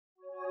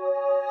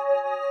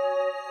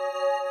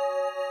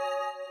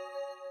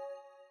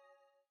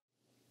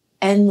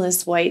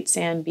endless white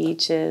sand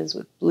beaches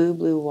with blue,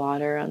 blue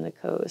water on the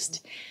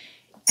coast.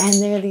 And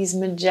there are these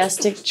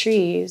majestic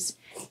trees,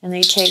 and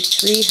they take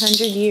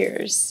 300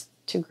 years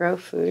to grow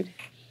food.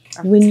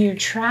 When you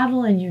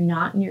travel and you're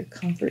not in your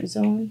comfort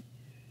zone,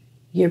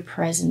 your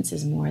presence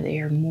is more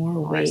there, more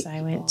awake.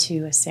 I went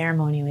to a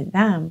ceremony with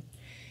them,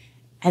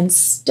 and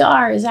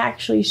stars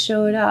actually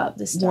showed up.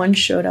 This one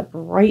showed up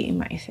right in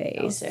my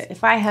face.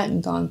 If I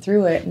hadn't gone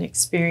through it and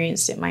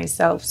experienced it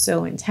myself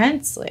so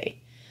intensely,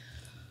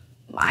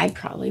 I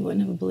probably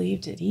wouldn't have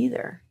believed it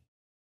either.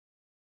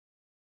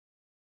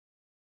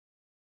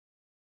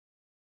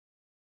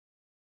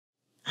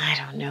 I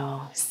don't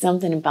know.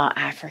 Something about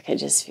Africa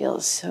just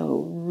feels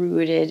so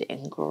rooted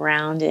and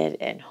grounded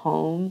and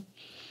home.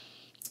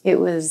 It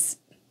was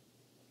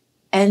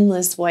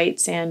endless white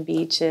sand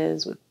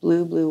beaches with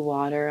blue, blue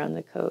water on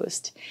the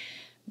coast.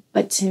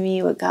 But to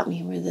me, what got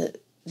me were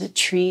the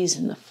trees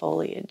and the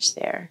foliage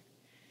there.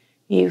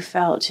 You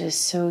felt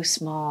just so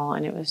small,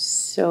 and it was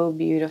so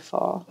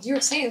beautiful. You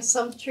were saying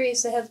some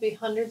trees that have to be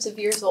hundreds of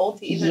years old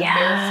to even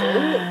bear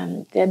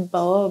fruit. Dead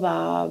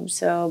baobab.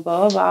 So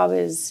baobab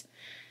is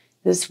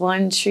this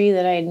one tree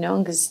that I had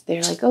known, because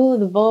they're like, oh,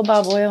 the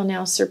baobab oil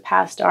now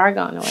surpassed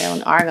argan oil,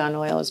 and argan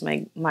oil is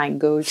my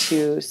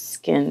go-to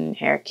skin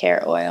hair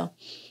care oil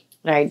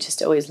that I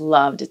just always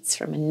loved. It's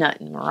from a nut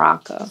in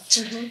Morocco.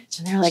 Mm-hmm.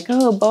 And they're like,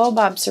 oh,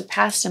 baobab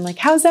surpassed. I'm like,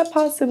 how's that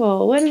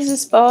possible? What is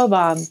this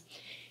baobab?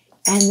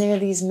 And they're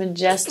these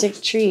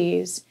majestic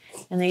trees,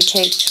 and they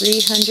take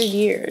 300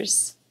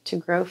 years to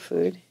grow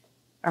food,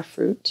 or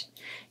fruit.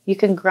 You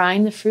can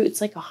grind the fruit. It's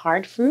like a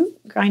hard fruit.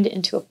 Grind it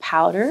into a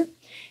powder,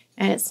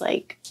 and it's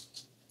like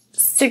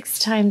 6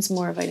 times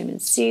more vitamin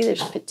C.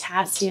 There's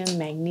potassium,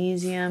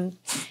 magnesium,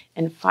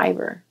 and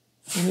fiber.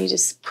 And you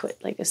just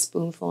put like a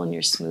spoonful in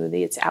your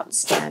smoothie. It's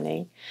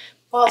outstanding.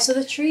 Wow, so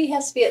the tree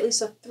has to be at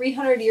least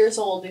 300 years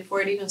old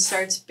before it even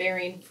starts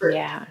bearing fruit.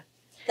 Yeah.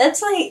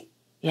 That's like...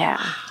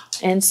 Yeah.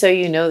 And so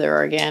you know they're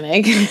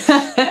organic. You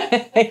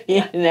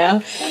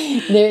know?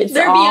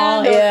 They're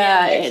all, beyond organic.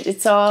 Yeah,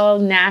 it's all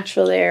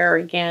natural. They're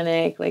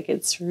organic. Like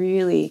it's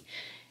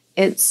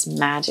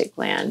magic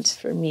land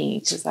for me,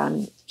 because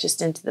I'm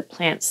just into the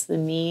plants. The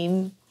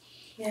neem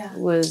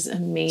was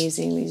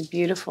amazing. These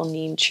beautiful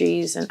neem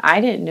trees. And I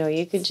didn't know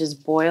you could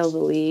just boil the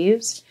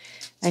leaves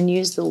and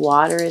use the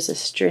water as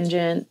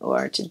astringent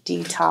or to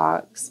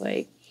detox.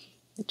 Like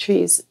the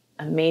trees,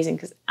 amazing,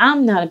 because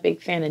I'm not a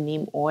big fan of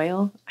neem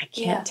oil. I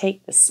can't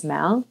take the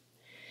smell.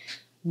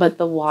 But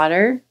the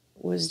water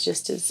was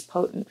just as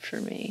potent for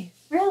me.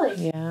 Really?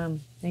 Yeah.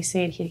 They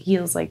say it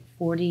heals like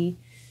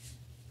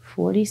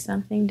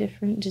 40-something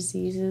different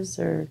diseases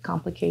or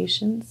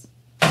complications.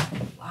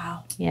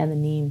 Wow. Yeah, the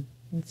neem.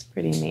 It's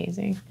pretty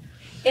amazing.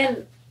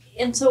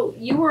 And so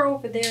you were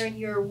over there and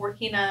you're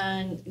working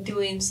on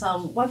doing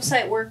some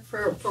website work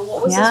for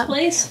what was this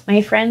place?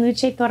 My friend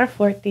Luce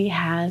Torreforti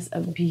has a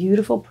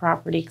beautiful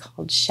property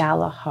called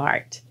Shallow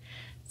Heart.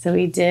 So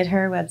we did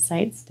her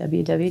websites,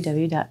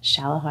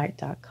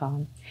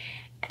 www.shallowheart.com.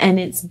 And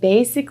it's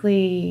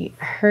basically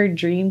her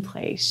dream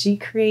place. She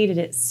created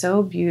it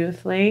so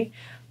beautifully,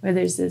 where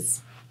there's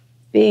this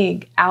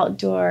big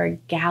outdoor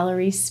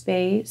gallery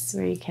space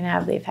where you can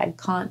have, they've had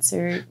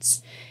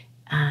concerts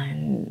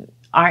and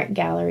art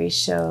gallery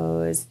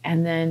shows.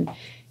 And then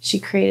she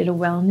created a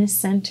wellness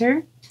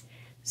center.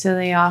 So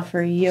they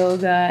offer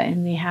yoga,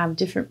 and they have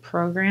different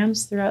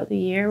programs throughout the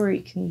year where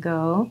you can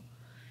go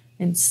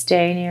and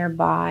stay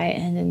nearby.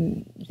 And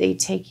then they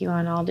take you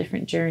on all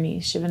different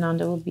journeys.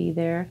 Shivananda will be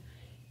there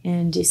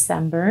in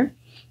December.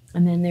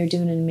 And then they're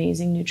doing an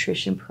amazing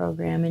nutrition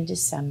program in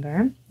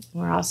December.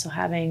 We're also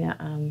having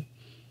an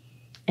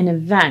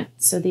event.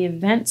 So the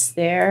events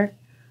there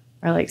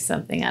are like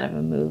something out of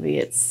a movie.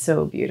 It's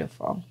so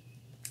beautiful.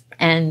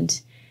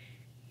 And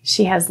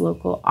she has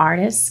local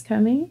artists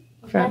coming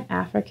from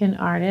African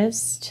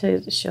artists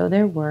to show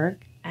their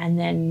work, and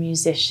then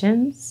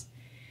musicians.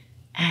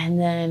 And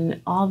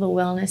then all the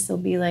wellness will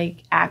be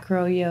like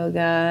acro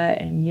yoga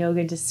and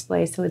yoga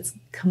display. So it's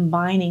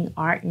combining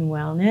art and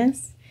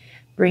wellness,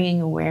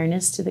 bringing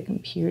awareness to the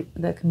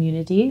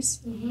communities.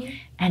 Mm-hmm.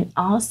 And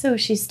also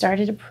she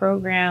started a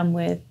program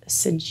with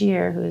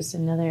Sajir, who is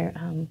another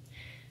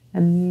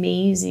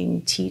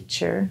amazing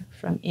teacher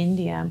from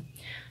India.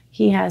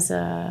 He has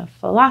a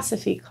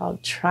philosophy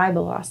called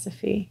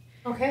tribalosophy.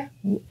 Okay.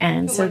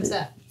 And what's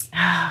that?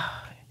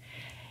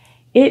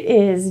 It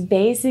is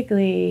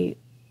basically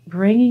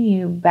bringing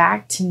you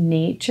back to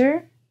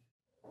nature.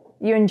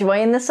 You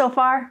enjoying this so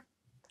far?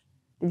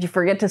 Did you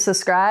forget to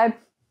subscribe?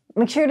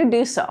 Make sure to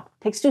do so.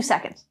 It takes 2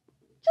 seconds.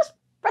 Just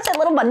press that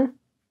little button,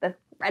 the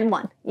red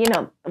one. You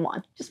know the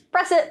one. Just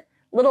press it,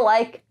 little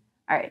like.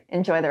 All right,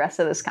 enjoy the rest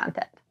of this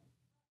content.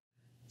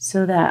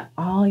 So that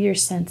all your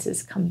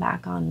senses come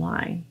back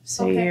online.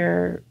 So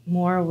you're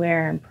more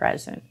aware and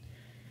present.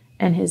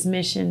 And his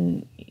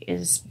mission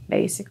is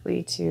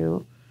basically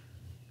to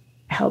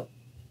help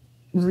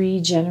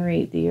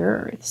regenerate the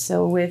earth.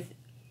 So with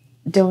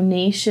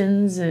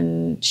donations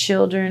and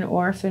children,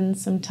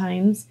 orphans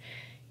sometimes,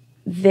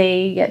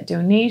 they get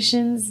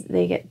donations,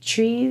 they get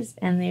trees,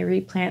 and they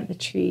replant the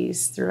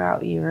trees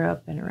throughout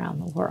Europe and around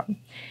the world.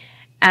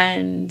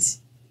 And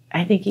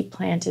I think he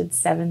planted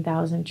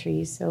 7,000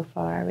 trees so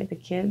far with the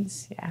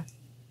kids. Yeah.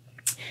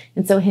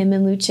 And so him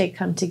and Luce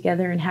come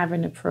together and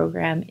having a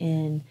program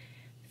in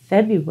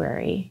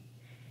February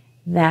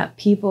that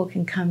people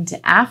can come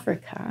to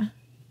Africa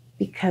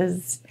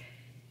because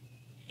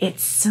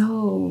it's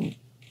so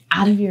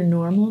out of your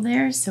normal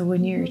there. So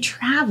when you're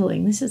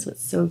traveling, this is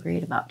what's so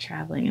great about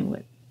traveling and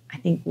what I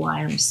think why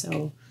I'm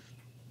so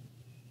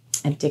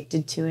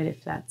addicted to it,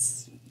 if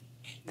that's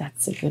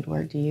a good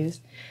word to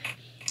use.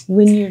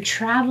 When you're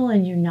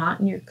traveling, you're not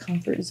in your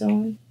comfort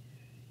zone.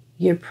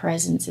 Your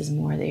presence is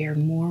more there, you're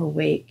more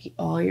awake.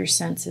 All your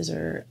senses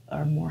are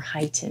more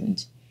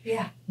heightened.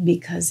 Yeah.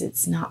 Because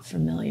it's not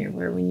familiar.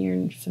 Where when you're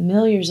in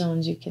familiar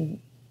zones, you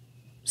can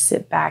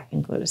sit back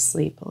and go to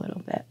sleep a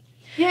little bit.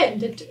 Yeah, and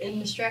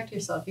distract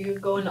yourself. You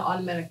go into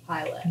automatic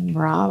pilot.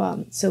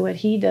 Bravo. So what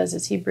he does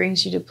is he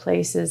brings you to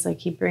places, like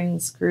he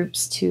brings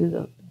groups to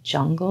the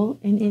jungle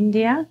in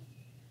India,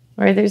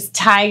 where there's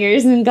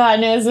tigers and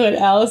God knows what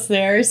else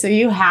there. So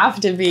you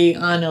have to be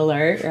on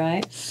alert,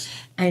 right?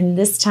 And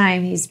this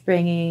time he's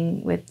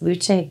bringing, with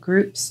Luce,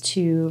 groups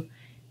to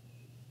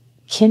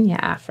Kenya,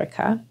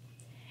 Africa.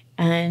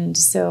 And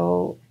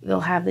so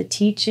they'll have the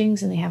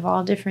teachings and they have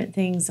all different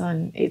things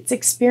on, it's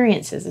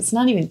experiences. It's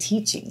not even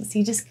teachings.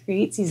 He just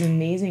creates these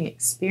amazing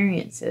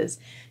experiences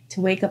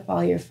to wake up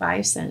all your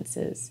 5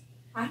 senses.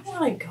 I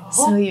want to go.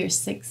 So your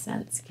 6th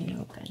sense can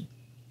open.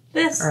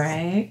 This.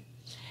 Right?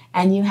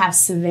 And you have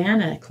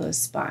savannah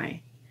close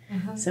by.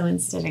 So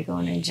instead of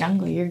going to the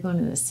jungle, you're going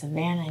to the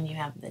savannah and you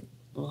have the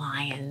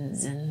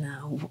lions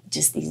and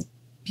just these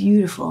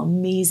beautiful,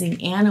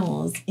 amazing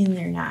animals in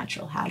their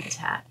natural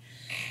habitat.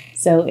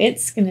 So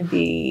it's going to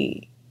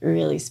be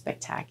really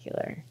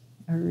spectacular,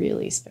 a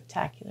really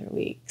spectacular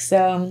week.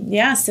 So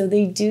yeah, so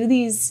they do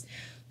these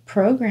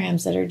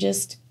programs that are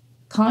just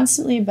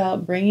constantly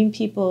about bringing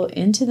people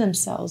into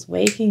themselves,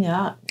 waking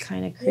up,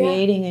 kind of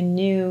creating a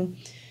new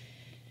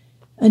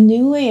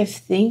way of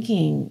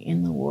thinking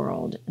in the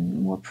world,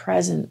 and more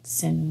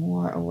presence and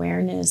more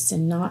awareness,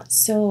 and not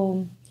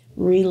so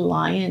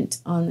reliant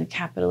on the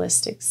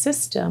capitalistic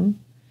system,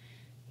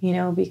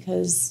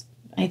 because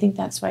I think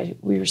that's why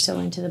we were so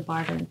into the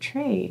barter and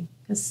trade,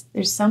 because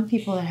there's some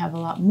people that have a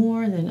lot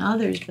more than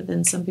others, but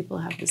then some people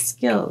have the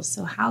skills.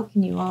 So how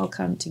can you all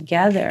come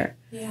together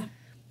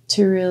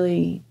to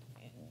really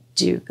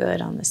do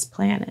good on this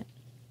planet?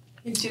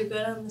 And do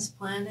good on this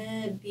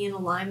planet, be in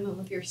alignment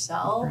with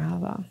yourself.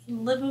 Bravo.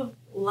 And live a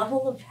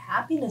level of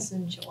happiness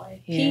and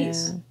joy,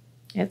 peace.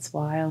 It's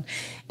wild.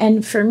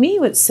 And for me,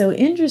 what's so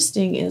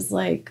interesting is,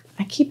 like,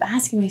 I keep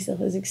asking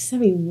myself, I was like,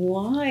 Sevi,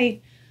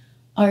 why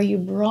are you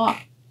brought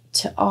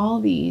to all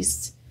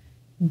these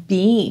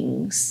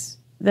beings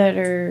that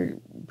are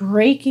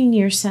breaking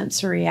your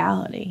sense of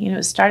reality?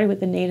 It started with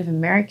the Native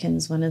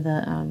Americans, one of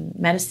the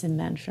medicine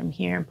men from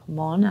here in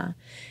Pomona,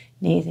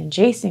 Nathan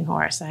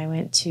Jasinghorse. I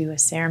went to a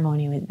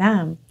ceremony with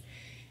them,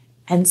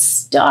 and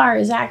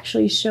stars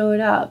actually showed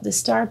up.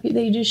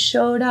 They just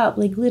showed up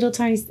like little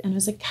tiny, and I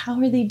was like, how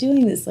are they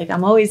doing this? Like,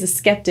 I'm always a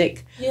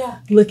skeptic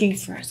looking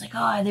for, I was like,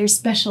 oh, there's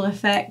special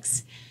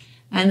effects.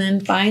 And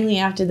then finally,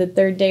 after the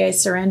 3rd day, I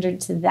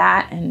surrendered to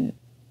that, and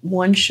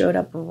one showed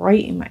up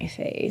right in my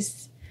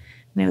face.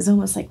 And I was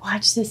almost like,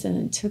 watch this, and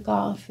then took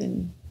off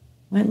and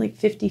went like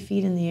 50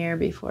 feet in the air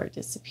before it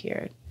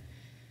disappeared.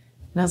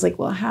 And I was like,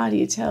 well, how do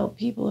you tell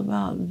people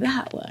about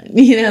that one?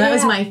 That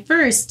was my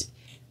first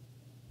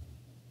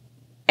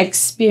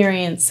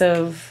experience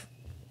of,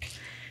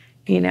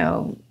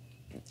 breaking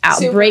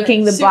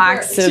the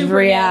box of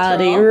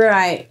reality.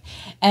 Right.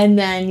 And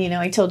then,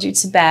 I told you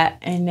Tibet,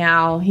 and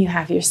now you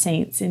have your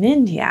saints in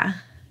India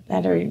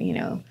that are,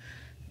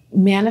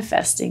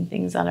 manifesting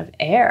things out of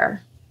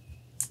air.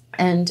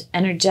 And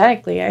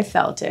energetically, I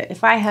felt it.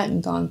 If I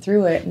hadn't gone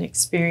through it and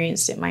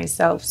experienced it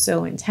myself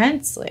so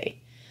intensely,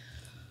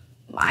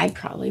 I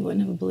probably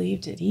wouldn't have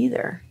believed it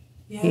either,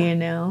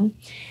 And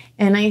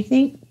I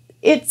think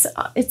it's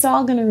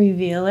all going to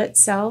reveal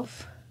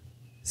itself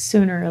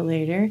sooner or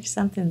later.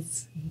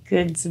 Something's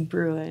good's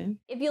brewing.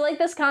 If you like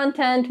this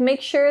content,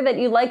 make sure that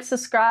you like,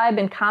 subscribe,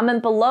 and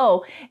comment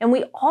below. And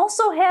we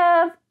also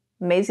have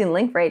amazing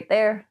link right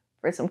there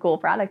for some cool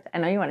products. I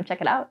know you want to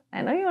check it out.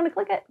 I know you want to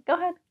click it. Go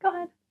ahead.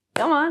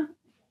 Come on.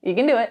 You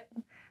can do it.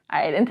 All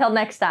right, until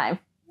next time,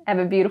 have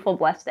a beautiful,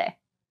 blessed day.